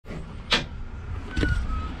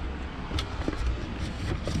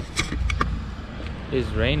It's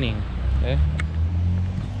raining. Okay.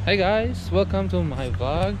 Hi guys, welcome to my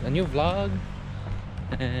vlog, a new vlog.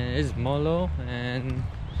 And it's Molo, and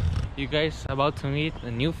you guys about to meet a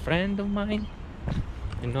new friend of mine.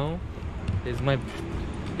 You know, is my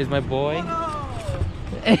boy.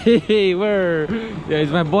 Hey, where? Yeah,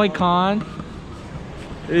 it's my boy Khan.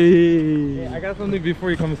 Hey. Hey, I got something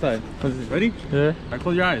before you come inside. Ready? Yeah. Alright,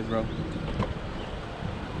 close your eyes, bro.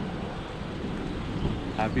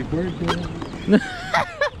 Happy birthday.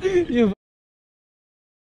 You.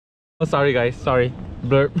 Oh, sorry guys, sorry.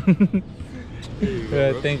 Blurp.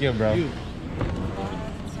 Thank you, bro.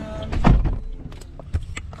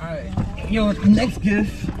 Alright, yo, the next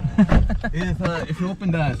gift is if you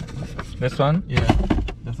open that. This one? Yeah,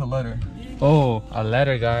 that's a letter. Oh, a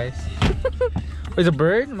letter, guys. Oh, it's a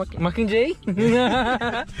bird? Mockingjay?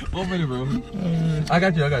 Open it, bro. I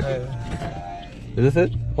got you. Is this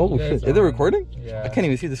it? Oh Yeah, shit, is it recording? Yeah. I can't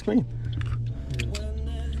even see the screen.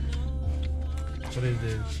 What is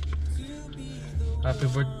this? Happy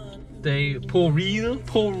birthday, for real?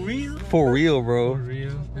 For real? For real, bro. For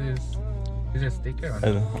real? Is it a sticker or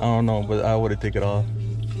I not? don't know, but I would have taken it off.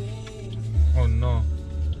 Oh no.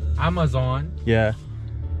 Amazon. Yeah.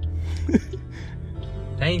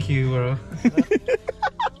 Thank you, bro.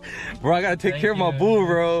 Bro, I gotta take care of my boo,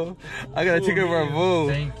 bro. I gotta take care of my boo.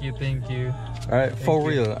 Thank you. Alright, for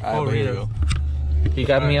real. For real. You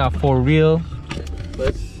got me a for real.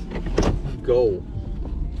 Let's go.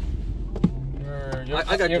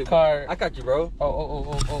 I got your you. car. I got you, bro.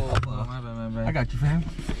 Oh. My bad. I got you, fam.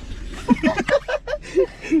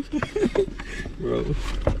 Bro.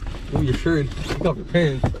 Oh, your shirt. Take off your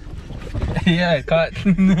pants. Yeah, I caught.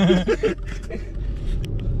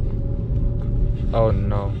 Oh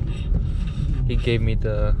no. He gave me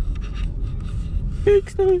the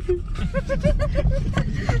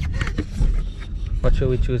What should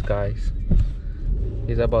we choose, guys?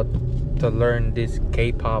 He's about to learn this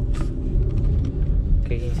K-pop.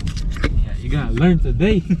 Okay. Yeah, you gotta learn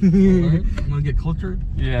today. I'm gonna get cultured.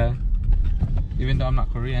 Yeah. Even though I'm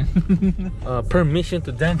not Korean. Permission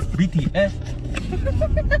to dance BTS.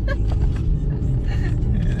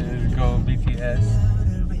 Let's go BTS.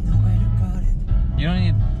 You don't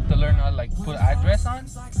need to learn how to like put address on?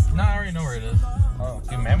 Nah, I already know where it is. Oh,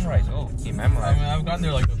 you memorize. Oh, he I memorized. mean, I've gotten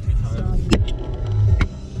there like a few times.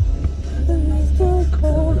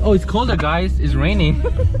 Oh, it's colder, guys. It's raining.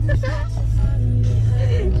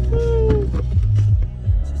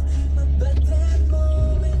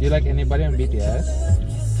 You like anybody on BTS?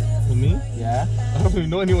 With me? Yeah. I don't even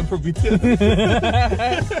know anyone from BTS.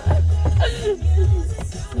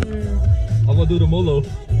 I'm gonna do the Molo.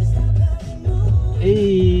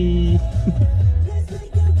 Hey.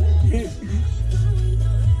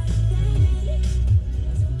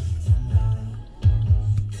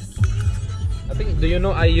 I think. Do you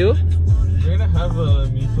know IU? You're gonna have a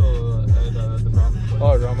miso at the ramen place.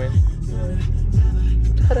 Oh, ramen.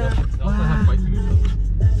 They also have spicy miso.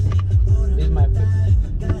 This is my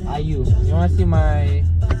IU. You wanna see my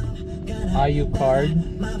IU card?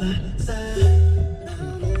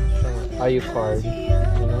 IU card.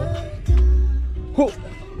 You know. Who?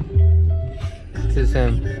 This is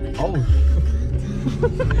him. Oh.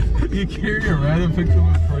 You carry a random picture of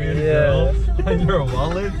a Korean girl on your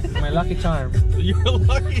wallet? My lucky charm. You're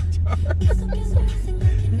lucky charm.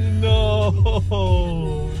 No.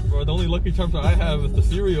 Bro, the only lucky charms that I have is the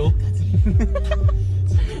cereal.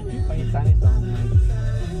 Funny Sunny song, man.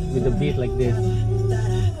 With a beat like this.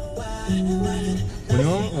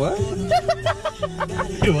 What?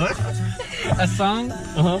 What? A song?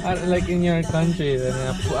 Like in your country, then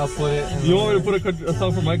I'll put it in. You want me to put a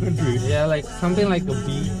song for my country? Yeah, like something like a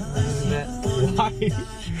beat. Why?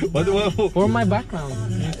 What? For my background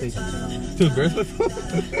music. To embarrass myself?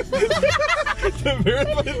 To embarrass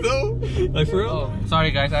myself? Like for real? Oh,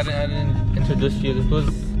 sorry guys, I didn't introduce you. This was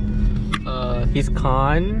he's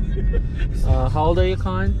Khan. How old are you,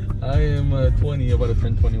 Khan? I am 20, about to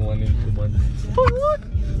turn 21 in 2 months.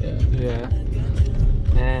 Yeah.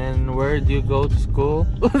 And where do you go to school?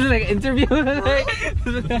 Like interview? This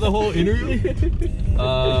is the whole interview?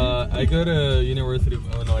 I go to University of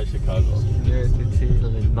Illinois, Chicago. University of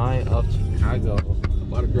Illinois of Chicago. I'm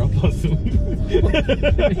about to drop out soon.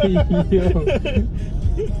 Yo.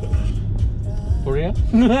 For real?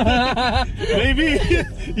 Maybe.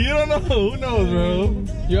 You don't know. Who knows, bro?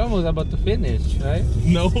 You're almost about to finish, right?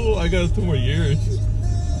 No, I got 2 more years.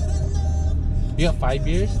 You have 5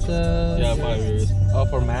 years to... Yeah, 5 years. Oh,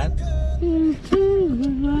 for math?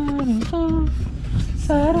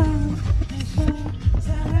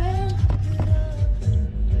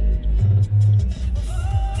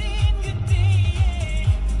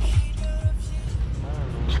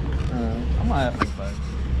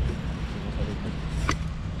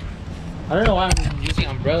 I don't know why I'm using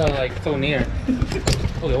umbrella like so near.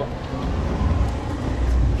 Okay, what?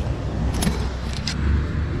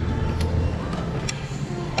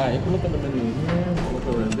 Alright, you can look at the menu here, look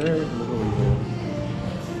over there, look over there.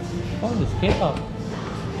 Oh, this came up. Oh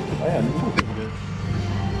yeah, you can look over there.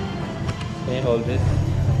 Can you hold it?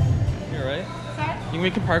 Here, right? Sorry? We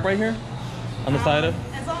can park right here? On the side of?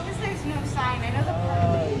 As long as there's no sign. I know the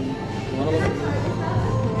You wanna look at the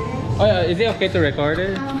Oh yeah, is it okay to record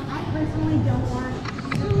it? I personally don't want.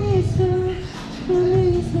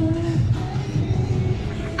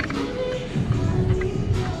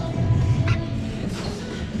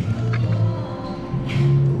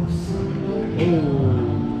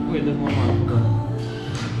 Ooh. Wait, there's one more.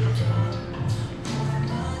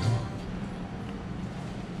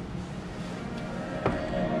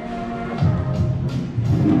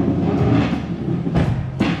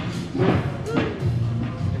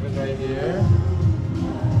 It was right here.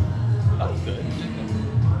 That's good.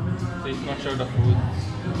 So you can show the food.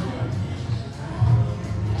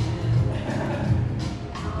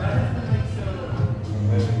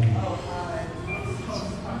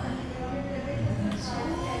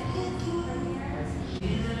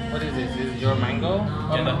 What is this? This is your mango?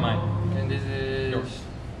 Yeah, that's mine. And this is Yours.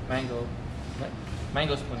 mango. What?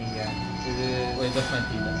 Mango spoonie, yeah. This is Wait, that's my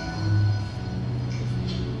tea then.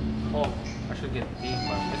 oh, I should get tea,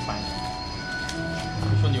 but it's fine.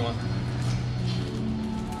 Which one do you want?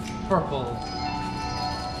 Purple.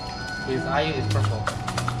 His eye is purple.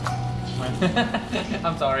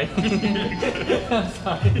 I'm sorry. I'm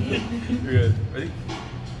sorry. You're good. Ready?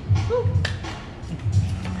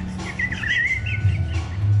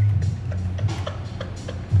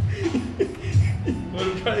 Want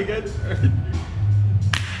to try again?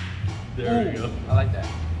 There we Ooh, go. I like that.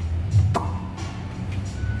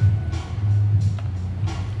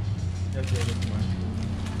 That's it, that's mine.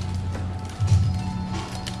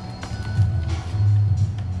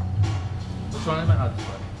 Which one is my hot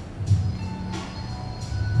spot?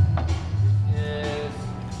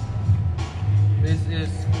 This is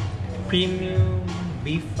premium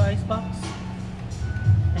beef ice box.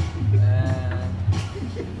 And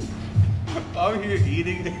I'm here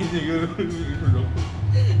eating and you're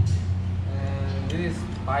and this is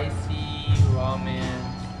spicy ramen.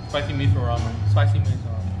 spicy miso ramen. Spicy miso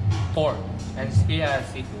ramen. Pork. And here has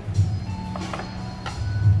seafood.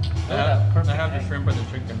 I have the shrimp and the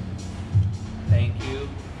chicken. Thank you.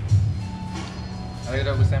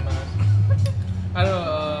 Arigatou gozaimasu. I don't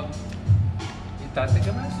know,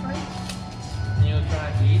 itadakimasu, right? Can you try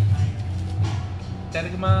to eat?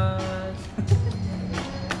 Itadakimasu.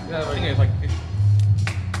 Yeah, I think it's like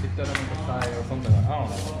it's done on the side or something like I don't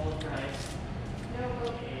know.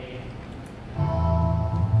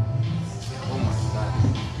 Oh my god.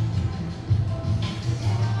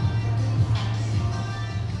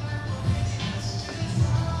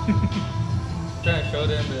 Trying to show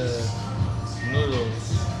them the noodles.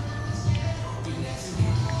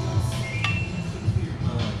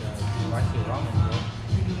 Oh my god. Spicy ramen, bro.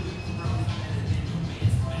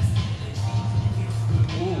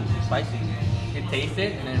 Ooh, spicy. You taste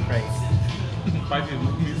it and then try it. Spicy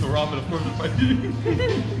miso ramen, of course, it's spicy.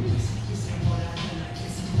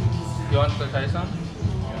 You want to try some?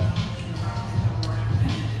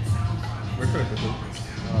 We're sure it's good.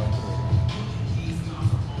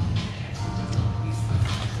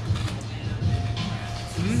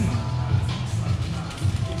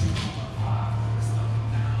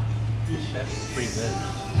 That's pretty good.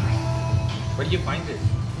 Where did you find this?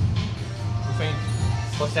 Hussein.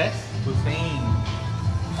 Possess? Hussein.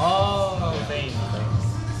 Oh, Hussein. Okay.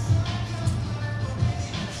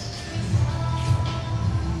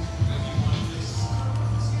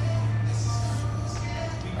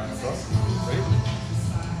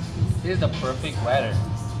 This is the perfect weather.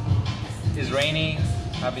 It's raining,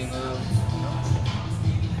 having a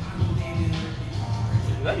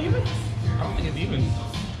Is that even? I don't think it's even.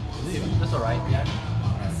 Is it even? that's alright, yeah.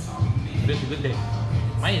 But it's a good day.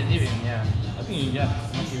 Mine is even, yeah. I think, yeah,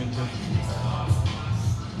 it might be even too.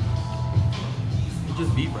 It's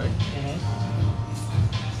just beef, right?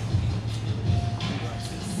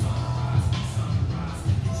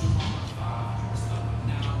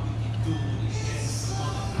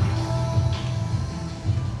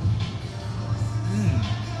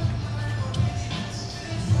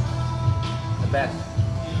 The best.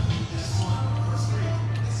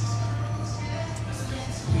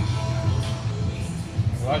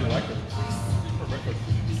 Why do you like it? For breakfast.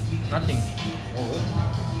 Nothing. Oh, really?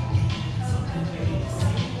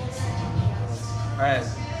 Alright.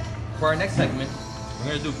 For our next segment,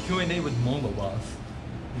 We're gonna do Q&A with Molo Boss.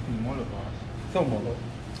 Molo boss. So Molo.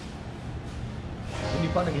 When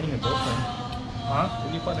you plan on getting a girlfriend? Huh?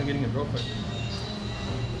 When you plan on getting a girlfriend?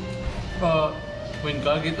 When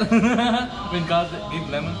God gives when God gives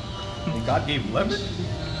lemon. And God gave lemon?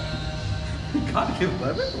 God gave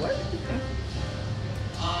lemon? What?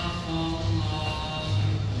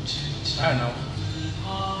 I don't know.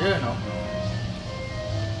 You don't know.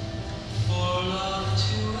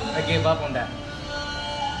 I gave up on that.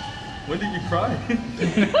 When did you cry?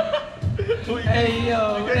 Well, Hey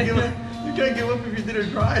yo. you can't give up if you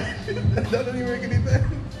didn't try. That doesn't even make any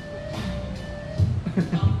sense.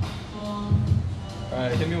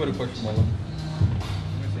 Alright, hit me with a question, Marlon.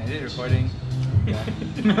 Is it recording? Yeah.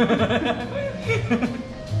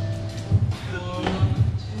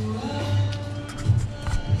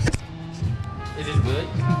 Is it good?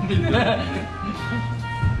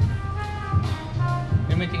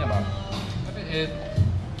 Let me think about it.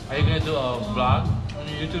 Are you gonna do a vlog on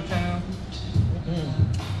your YouTube channel?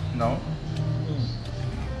 No?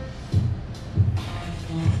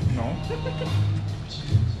 No?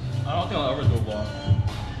 I don't think I'll ever do a vlog.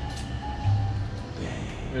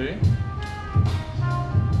 Really?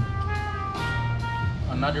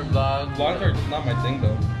 Another vlog? Vlogs are just not my thing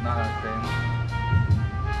though. Not a thing.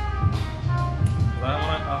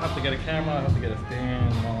 I'll have to get a camera, I'll have to get a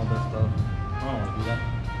stand and all that stuff. I don't want to do that.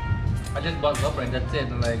 I just bought GoPro and that's it.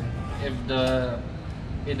 And like, if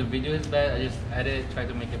the video is bad, I just edit it, try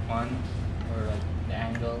to make it fun, or like the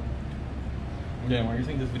angle. Yeah, are you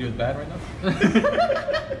saying this video is bad right now?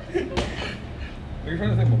 What are you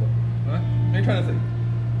trying to say, Moba? Huh? What are you trying to say?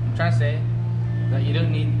 I'm trying to say that you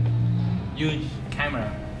don't need huge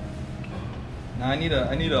camera. Nah, I need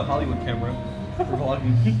a Hollywood camera for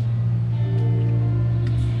vlogging.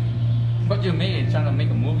 But you made it, trying to make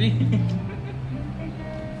a movie.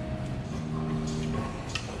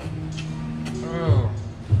 Oh,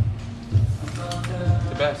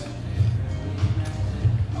 the best.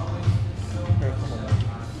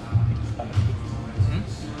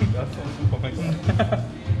 That's so oh my god.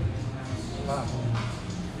 Wow.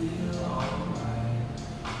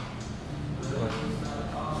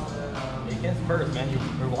 You can't curse, man.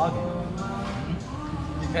 You're vlogging.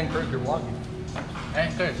 You can't curse, you're vlogging. I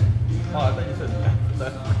ain't curse. Oh, I thought you said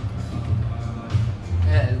that.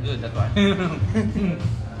 Yeah, it's good, that's why.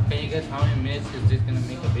 Can you guess how many minutes is this gonna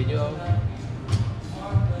make a video of?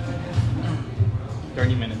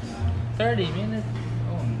 30 minutes. 30 minutes?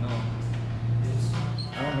 Oh no.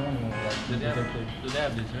 I don't know anymore. Like, Do they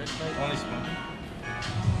have dessert? Like only smoking?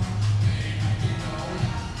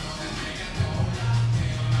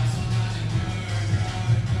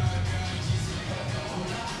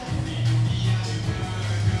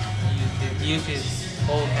 Use his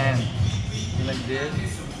whole hand. Like this.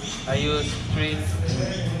 I use three.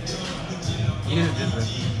 Use this one.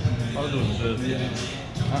 I'll do this. Yeah.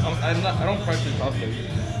 I don't practice chopsticks.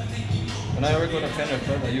 When I ever go to Canada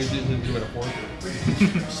Club, I usually do it with a fork.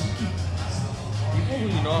 People who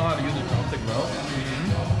know how to use a chopstick well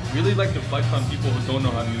really like to flex on people who don't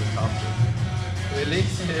know how to use a chopstick. Really?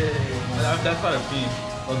 That's what I've seen.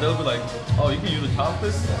 Or they'll be like, oh, you can use a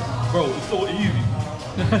chopstick? Bro, it's so easy.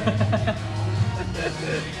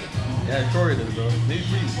 Yeah, sure it is, bro. These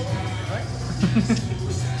please. Right?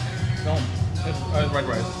 No, it's white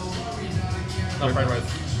rice. Not fried rice.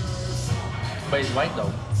 But it's white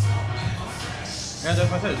though. Yeah, that's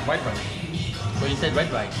what I said. It's white rice. But you said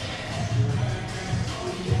red rice.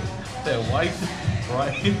 I said white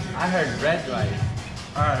rice. I heard red rice.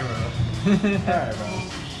 Alright, bro. Alright, bro.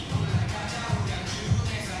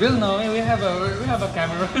 We'll know. We have a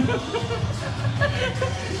camera.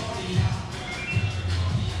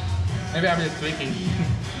 Maybe I'm just tweaking.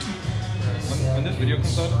 When this video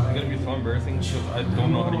comes out, it's gonna be so embarrassing because I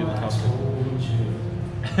don't know how to use a chopstick.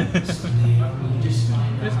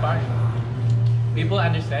 It's fine. People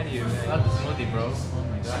understand you. I love the smoothie, bro. Oh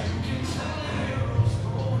my god.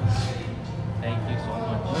 Thank you so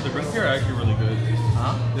much. No, the drinks here are actually really good.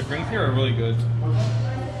 Huh? The drinks here are really good.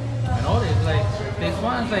 I know this. Like this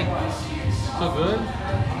one's like so good.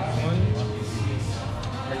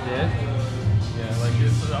 Like this. Yeah, like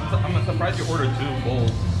I'm surprised you ordered 2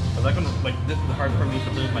 bowls. Cause I can like this is hard for me to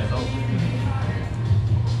finish myself.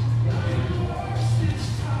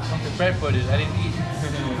 I'm prepared for this. I didn't eat. I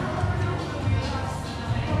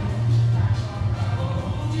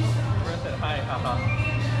said hi, haha.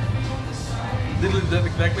 Literally, that's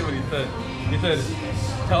exactly what he said. He said,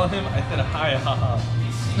 "Tell him I said hi, haha."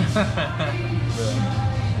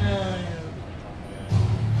 Yeah.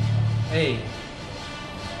 Hey.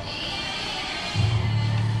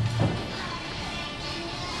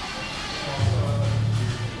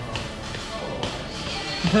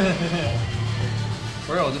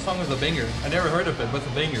 Bro, this song is a banger. I never heard of it, but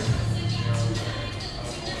it's a banger.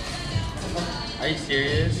 Are you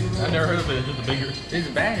serious? I never heard of it. It's just a banger. It's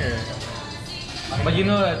a banger. But you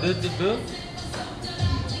know what do? There's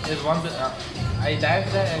one bit. I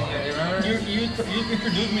dived that and you remember? You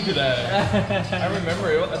introduced me to that. I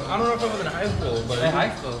remember it. I don't know if it was in high school, but In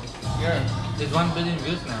high school. yeah. There's 1 billion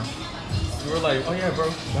views now. You were like, oh yeah, bro,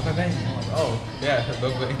 bang bang. I'm like, oh yeah,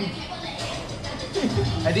 bang bang.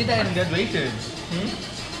 I did that in graduation.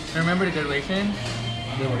 Remember the graduation?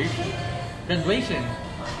 Graduation.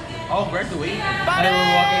 Oh, graduation. And we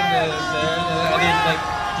were walking the stairs and I did like,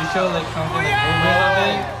 you show like something like movement or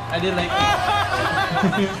something. I did like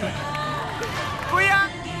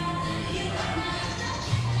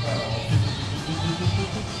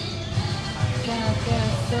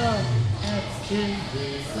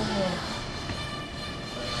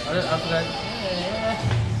after that,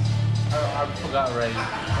 I forgot already.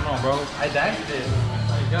 Come on, bro. I danced it.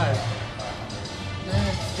 My God.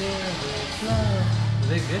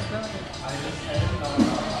 Is it good though?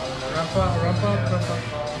 Ramp up.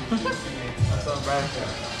 That's so bad.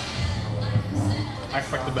 I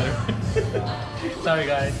expected better. Sorry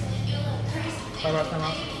guys. Time out.